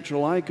his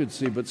natural eye could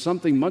see. But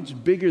something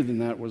much bigger than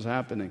that was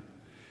happening.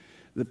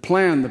 The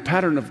plan, the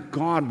pattern of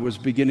God was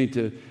beginning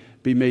to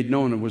be made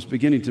known, and was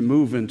beginning to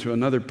move into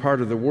another part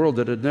of the world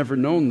that had never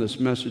known this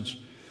message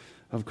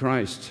of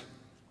Christ.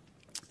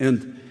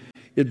 And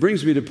it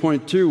brings me to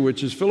point 2,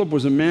 which is Philip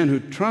was a man who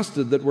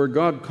trusted that where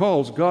God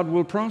calls, God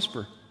will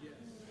prosper.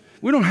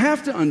 We don't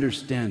have to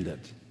understand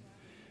it.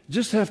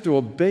 Just have to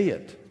obey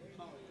it.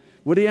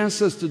 What he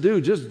asks us to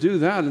do, just do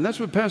that. And that's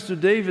what Pastor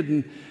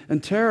David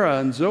and Tara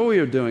and Zoe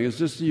are doing. It's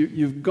just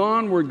you've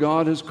gone where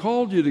God has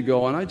called you to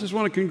go. And I just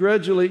want to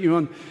congratulate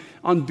you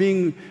on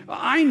being,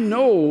 I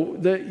know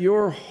that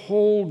your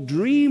whole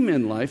dream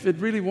in life, it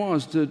really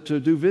was to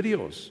do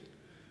videos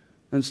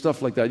and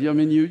stuff like that. I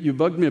mean, you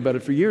bugged me about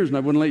it for years and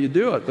I wouldn't let you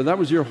do it. But that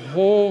was your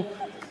whole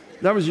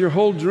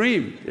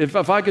dream. If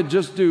I could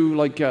just do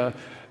like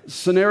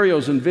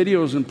scenarios and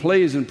videos and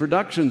plays and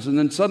productions, and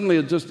then suddenly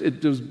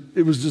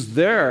it was just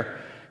there,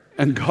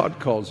 and God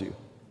calls you.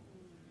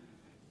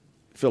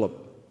 Philip,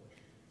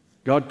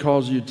 God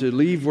calls you to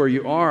leave where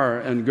you are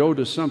and go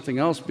to something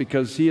else,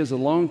 because he has a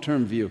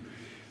long-term view.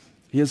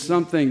 He has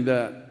something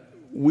that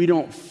we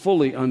don't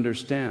fully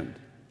understand,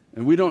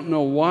 and we don't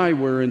know why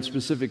we're in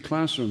specific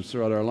classrooms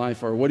throughout our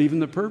life, or what even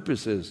the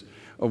purpose is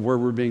of where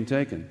we're being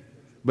taken.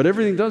 But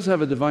everything does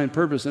have a divine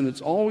purpose, and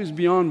it's always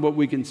beyond what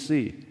we can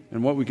see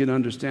and what we can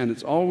understand.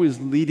 It's always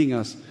leading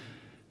us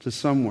to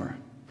somewhere.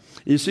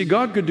 You see,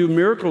 God could do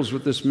miracles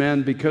with this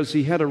man because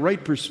he had a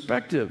right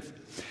perspective.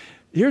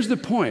 Here's the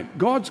point.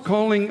 God's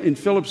calling in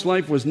Philip's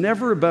life was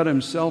never about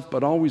himself,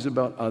 but always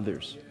about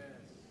others.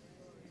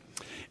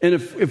 And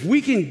if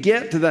we can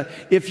get to that,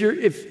 if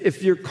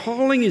your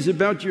calling is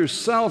about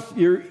yourself,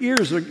 your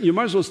ears, you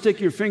might as well stick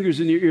your fingers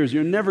in your ears.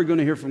 You're never going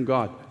to hear from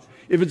God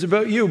if it's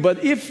about you.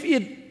 But if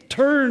it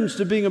turns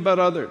to being about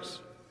others,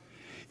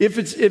 if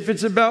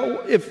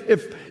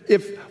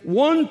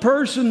one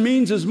person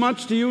means as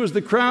much to you as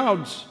the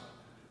crowds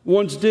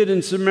once did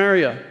in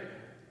Samaria,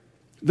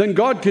 then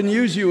God can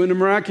use you in a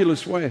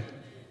miraculous way.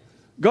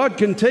 God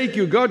can take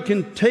you. God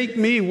can take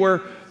me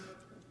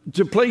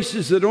to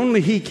places that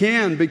only He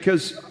can,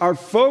 because our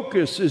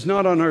focus is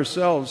not on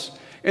ourselves.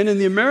 And in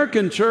the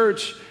American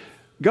church,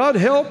 God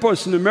help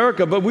us in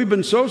America, but we've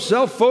been so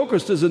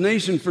self-focused as a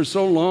nation for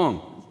so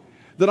long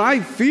that I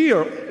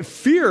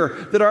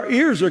fear that our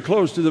ears are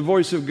closed to the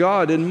voice of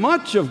God in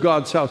much of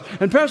God's house.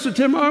 And Pastor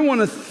Tim, I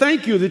want to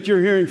thank you that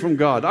you're hearing from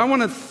God. I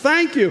want to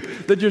thank you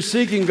that you're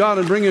seeking God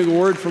and bringing a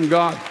word from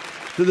God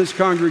to this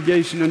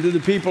congregation and to the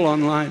people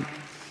online.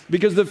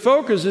 Because the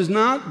focus is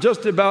not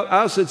just about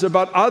us, it's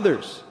about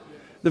others.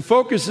 The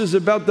focus is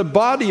about the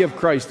body of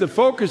Christ. The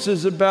focus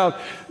is about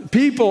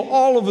people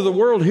all over the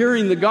world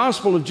hearing the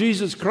gospel of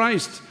Jesus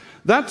Christ.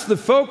 That's the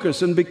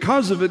focus. And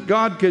because of it,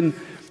 God can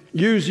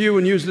use you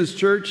and use this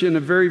church in a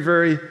very,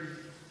 very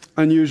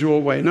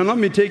unusual way. Now, let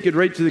me take it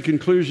right to the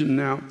conclusion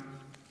now.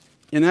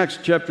 In Acts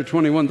chapter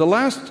 21, the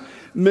last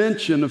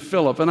mention of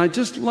Philip, and I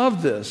just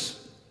love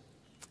this.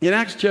 In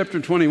Acts chapter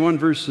 21,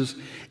 verses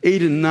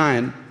 8 and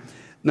 9,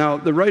 now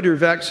the writer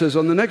of Acts says,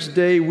 "On the next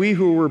day, we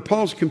who were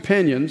Paul's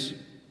companions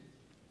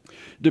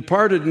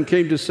departed and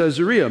came to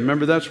Caesarea."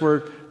 Remember, that's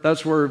where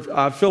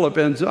Philip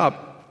ends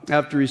up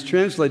after he's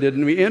translated.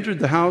 "And we entered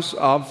the house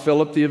of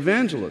Philip the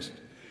evangelist,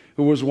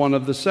 who was one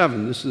of the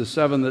 7. This is the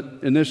 7 that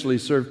initially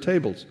served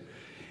tables,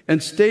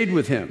 and stayed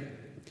with him.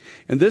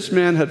 And this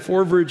man had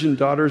 4 virgin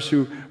daughters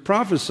who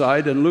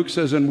prophesied." And Luke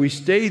says, "And we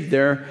stayed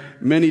there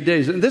many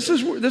days." And this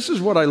is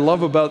what I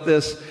love about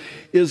this,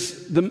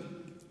 is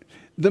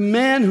the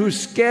man who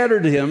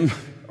scattered him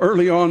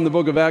early on in the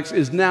book of Acts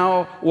is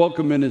now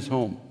welcome in his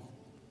home.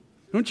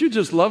 Don't you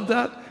just love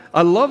that?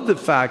 I love the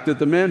fact that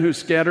the man who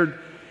scattered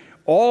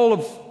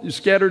Paul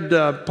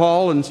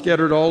and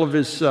scattered all of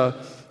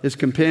his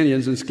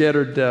companions and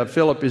scattered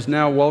Philip is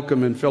now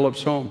welcome in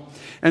Philip's home.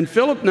 And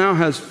Philip now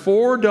has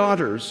 4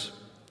 daughters,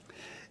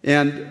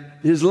 and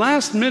his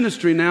last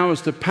ministry now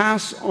is to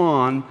pass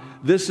on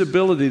this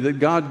ability that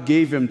God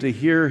gave him to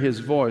hear his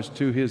voice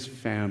to his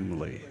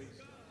family.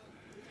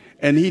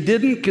 And he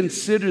didn't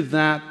consider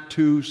that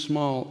too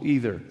small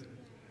either.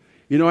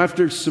 You know,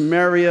 after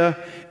Samaria,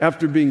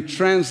 after being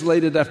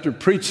translated, after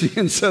preaching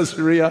in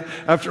Caesarea,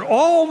 after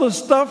all the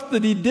stuff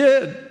that he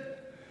did,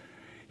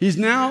 he's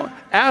now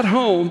at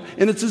home,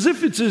 and it's as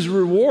if it's his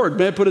reward.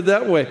 May I put it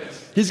that way?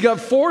 He's got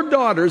 4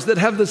 daughters that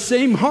have the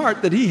same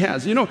heart that he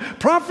has. You know,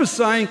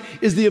 prophesying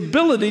is the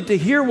ability to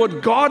hear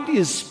what God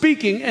is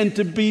speaking and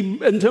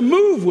to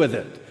move with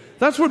it.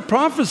 That's what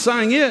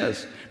prophesying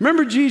is.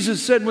 Remember,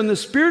 Jesus said, when the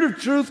Spirit of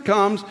truth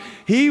comes,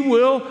 He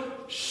will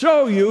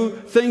show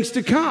you things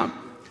to come.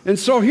 And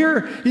so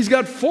here he's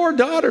got 4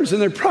 daughters, and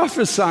they're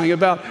prophesying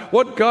about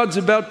what God's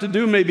about to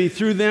do, maybe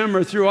through them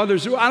or through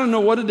others. I don't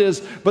know what it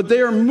is, but they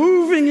are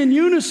moving in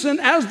unison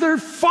as their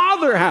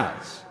father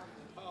has,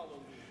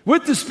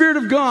 with the Spirit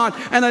of God.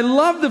 And I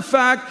love the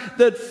fact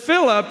that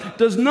Philip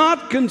does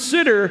not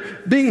consider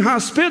being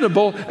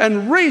hospitable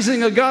and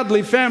raising a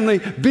godly family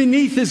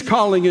beneath his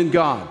calling in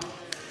God.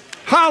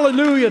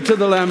 Hallelujah to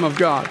the Lamb of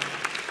God.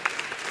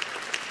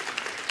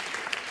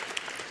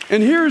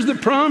 And here's the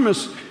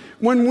promise.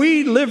 When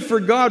we live for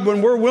God,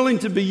 when we're willing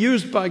to be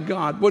used by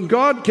God, when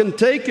God can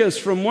take us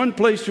from one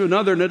place to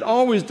another, and it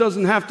always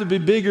doesn't have to be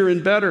bigger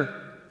and better,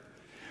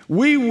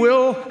 we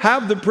will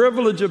have the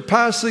privilege of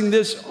passing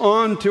this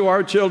on to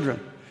our children.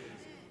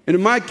 And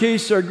in my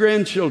case, our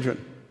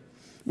grandchildren.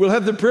 We'll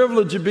have the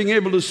privilege of being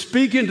able to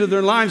speak into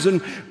their lives.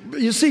 And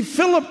you see,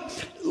 Philip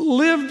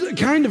lived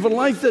kind of a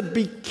life that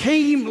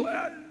became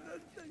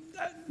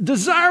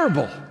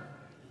desirable.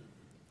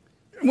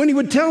 When he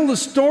would tell the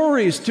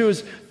stories to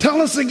us,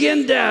 "Tell us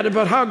again, Dad,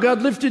 about how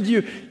God lifted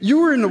you. You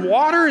were in the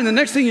water, and the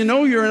next thing you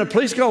know, you're in a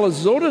place called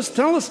Azotus.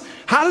 Tell us,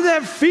 how did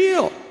that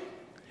feel?"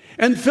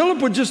 And Philip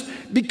would just,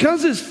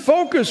 because his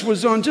focus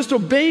was on just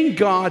obeying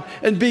God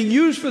and being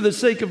used for the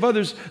sake of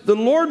others, the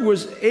Lord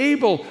was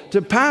able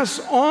to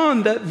pass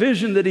on that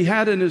vision that he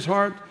had in his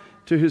heart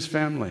to his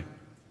family.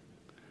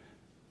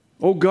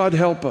 Oh, God,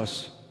 help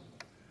us.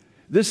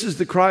 This is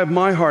the cry of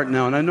my heart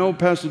now. And I know,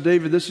 Pastor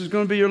David, this is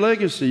going to be your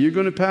legacy. You're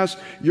going to pass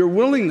your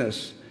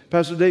willingness,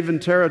 Pastor David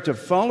and Tara, to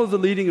follow the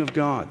leading of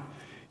God.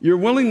 Your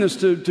willingness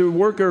to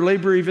work or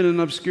labor even in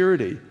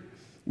obscurity,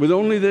 with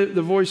only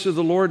the voice of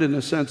the Lord, in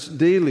a sense,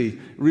 daily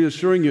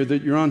reassuring you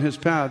that you're on His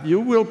path. You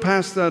will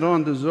pass that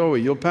on to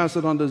Zoe. You'll pass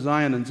it on to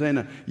Zion and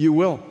Zaina. You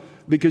will,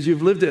 because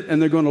you've lived it.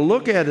 And they're going to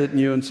look at it in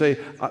you and say,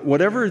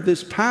 whatever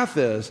this path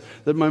is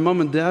that my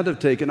mom and dad have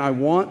taken, I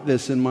want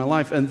this in my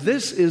life. And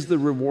this is the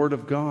reward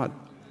of God.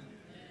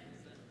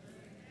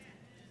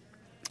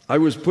 I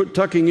was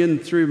tucking in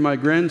 3 of my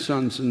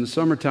grandsons in the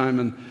summertime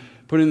and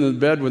putting them to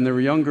bed when they were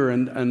younger.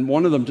 And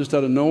one of them, just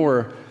out of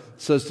nowhere,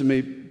 says to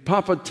me,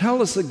 "Papa,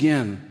 tell us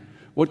again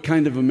what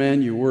kind of a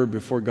man you were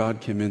before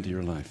God came into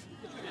your life."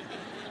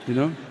 You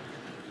know?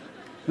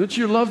 Don't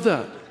you love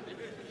that?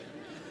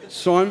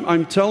 So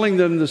I'm telling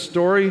them the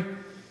story,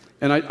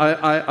 and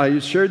I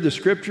shared the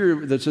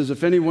scripture that says,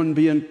 if anyone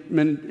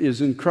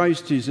is in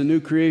Christ, he's a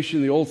new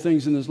creation. The old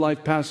things in his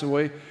life pass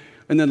away.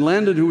 And then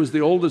Landon, who was the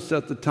oldest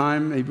at the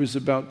time, he was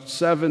about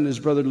 7. His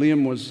brother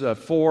Liam was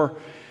 4.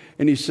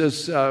 And he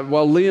says,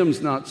 well,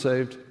 Liam's not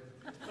saved.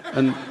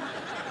 And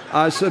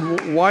I said,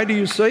 well, why do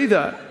you say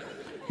that?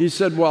 He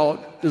said,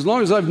 well, as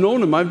long as I've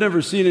known him, I've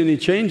never seen any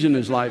change in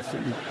his life.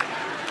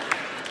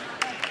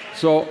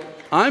 So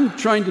I'm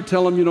trying to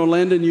tell him,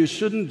 Landon, you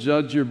shouldn't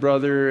judge your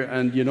brother,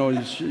 and,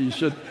 you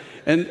should.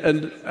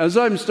 And as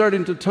I'm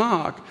starting to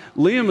talk,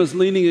 Liam is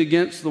leaning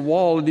against the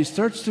wall, and he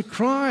starts to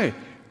cry.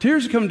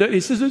 Tears come down. He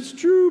says, it's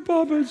true,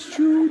 Papa, it's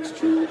true, it's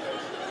true.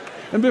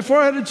 And before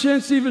I had a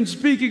chance to even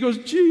speak, he goes,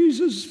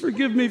 Jesus,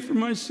 forgive me for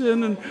my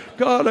sin. And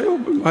God, I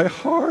open my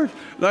heart,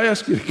 and I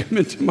ask you to come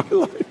into my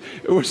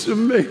life. It was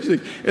amazing.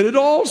 And it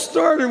all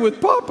started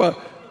with,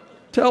 Papa,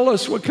 tell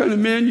us what kind of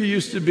man you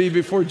used to be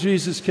before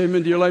Jesus came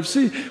into your life.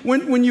 See,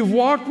 when you've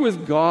walked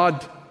with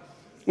God,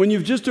 when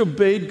you've just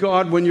obeyed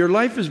God, when your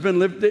life has been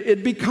lived,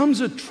 it becomes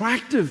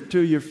attractive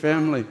to your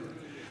family.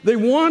 They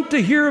want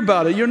to hear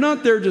about it. You're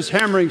not there just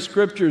hammering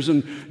scriptures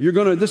and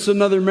this is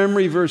another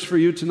memory verse for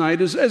you tonight.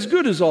 As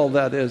good as all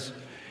that is.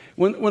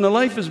 When a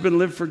life has been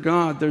lived for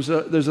God, there's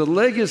a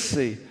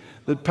legacy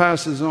that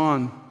passes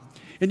on.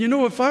 And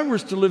if I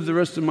was to live the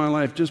rest of my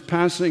life just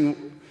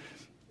passing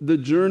the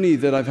journey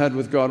that I've had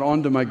with God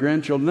on to my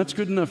grandchildren, that's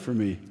good enough for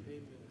me.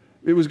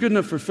 It was good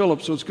enough for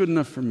Philip, so it's good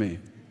enough for me.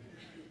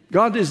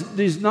 God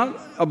is not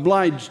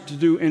obliged to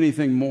do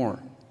anything more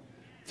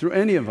through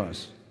any of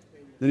us.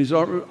 Then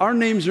our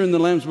names are in the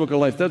Lamb's Book of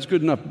Life. That's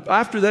good enough.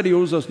 After that, he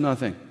owes us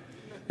nothing.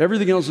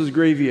 Everything else is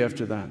gravy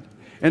after that.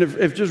 And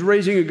if just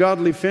raising a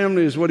godly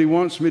family is what he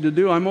wants me to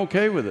do, I'm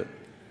okay with it.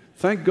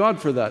 Thank God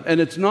for that. And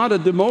it's not a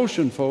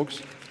demotion,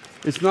 folks.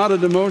 It's not a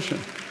demotion.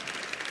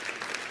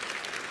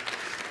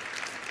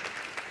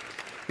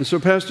 And so,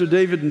 Pastor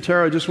David and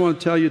Tara, I just want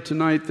to tell you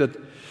tonight that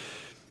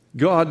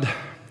God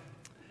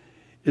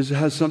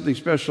has something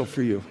special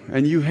for you.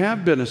 And you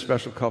have been a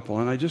special couple.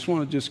 And I just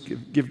want to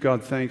give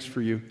God thanks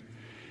for you.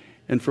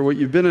 And for what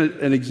you've been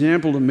an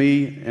example to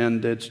me,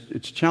 and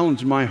it's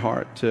challenged my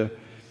heart to,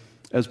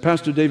 as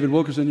Pastor David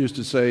Wilkerson used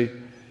to say,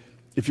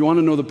 if you want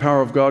to know the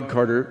power of God,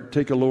 Carter,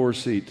 take a lower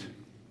seat.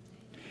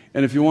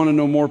 And if you want to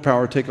know more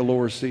power, take a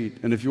lower seat.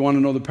 And if you want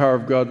to know the power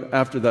of God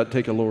after that,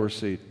 take a lower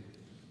seat.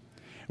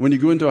 When you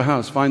go into a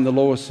house, find the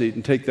lowest seat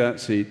and take that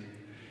seat.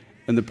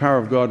 And the power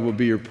of God will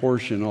be your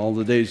portion all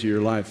the days of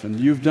your life. And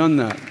you've done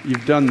that.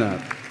 You've done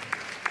that.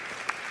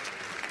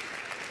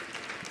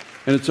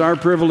 And it's our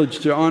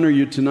privilege to honor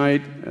you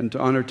tonight and to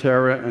honor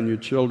Tara and your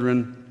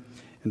children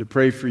and to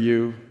pray for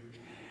you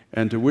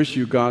and to wish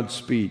you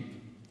Godspeed,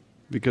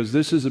 because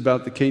this is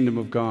about the kingdom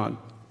of God.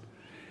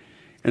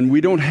 And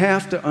we don't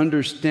have to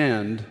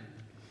understand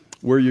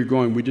where you're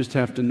going. We just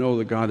have to know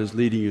that God is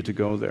leading you to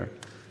go there.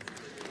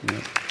 Yeah.